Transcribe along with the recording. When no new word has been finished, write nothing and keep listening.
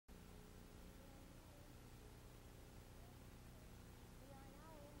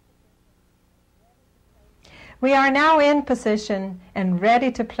We are now in position and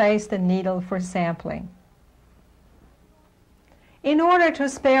ready to place the needle for sampling. In order to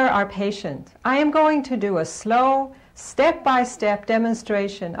spare our patient, I am going to do a slow, step-by-step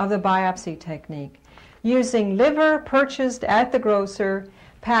demonstration of the biopsy technique using liver purchased at the grocer,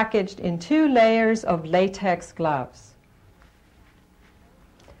 packaged in 2 layers of latex gloves.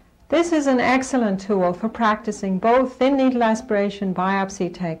 This is an excellent tool for practicing both thin needle aspiration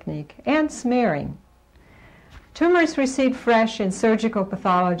biopsy technique and smearing. Tumors received fresh in surgical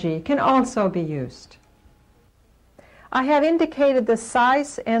pathology can also be used. I have indicated the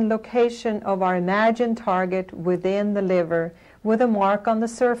size and location of our imagined target within the liver with a mark on the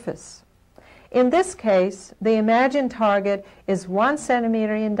surface. In this case, the imagined target is 1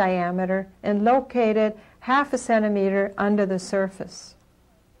 centimeter in diameter and located 1/2 centimeter under the surface.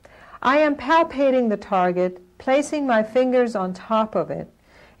 I am palpating the target, placing my fingers on top of it,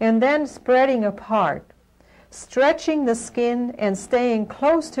 and then spreading apart, stretching the skin and staying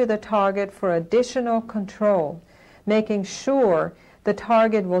close to the target for additional control, making sure the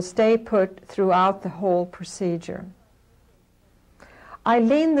target will stay put throughout the whole procedure. I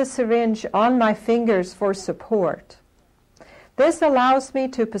lean the syringe on my fingers for support. This allows me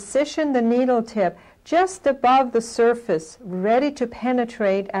to position the needle tip just above the surface, ready to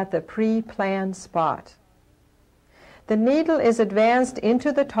penetrate at the pre-planned spot. The needle is advanced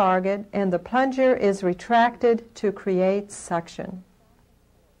into the target and the plunger is retracted to create suction.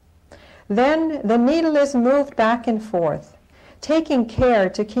 Then the needle is moved back and forth, taking care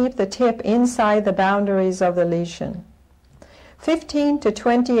to keep the tip inside the boundaries of the lesion. 15 to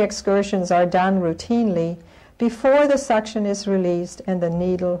 20 excursions are done routinely before the suction is released and the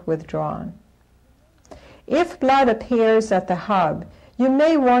needle withdrawn. If blood appears at the hub, you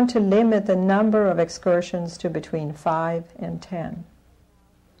may want to limit the number of excursions to between 5 and 10.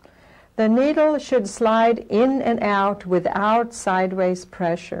 The needle should slide in and out without sideways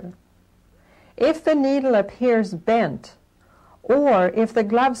pressure. If the needle appears bent, or if the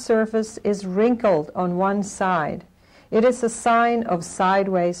glove surface is wrinkled on one side, it is a sign of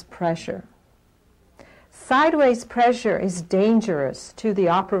sideways pressure. Sideways pressure is dangerous to the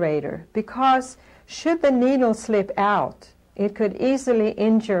operator because should the needle slip out, it could easily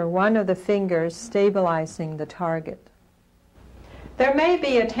injure one of the fingers stabilizing the target. There may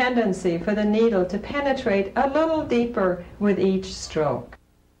be a tendency for the needle to penetrate a little deeper with each stroke.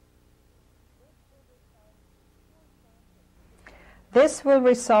 This will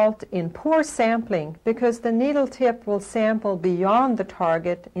result in poor sampling because the needle tip will sample beyond the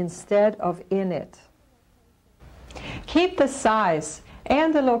target instead of in it. Keep the size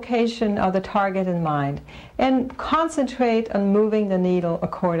and the location of the target in mind and concentrate on moving the needle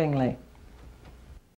accordingly.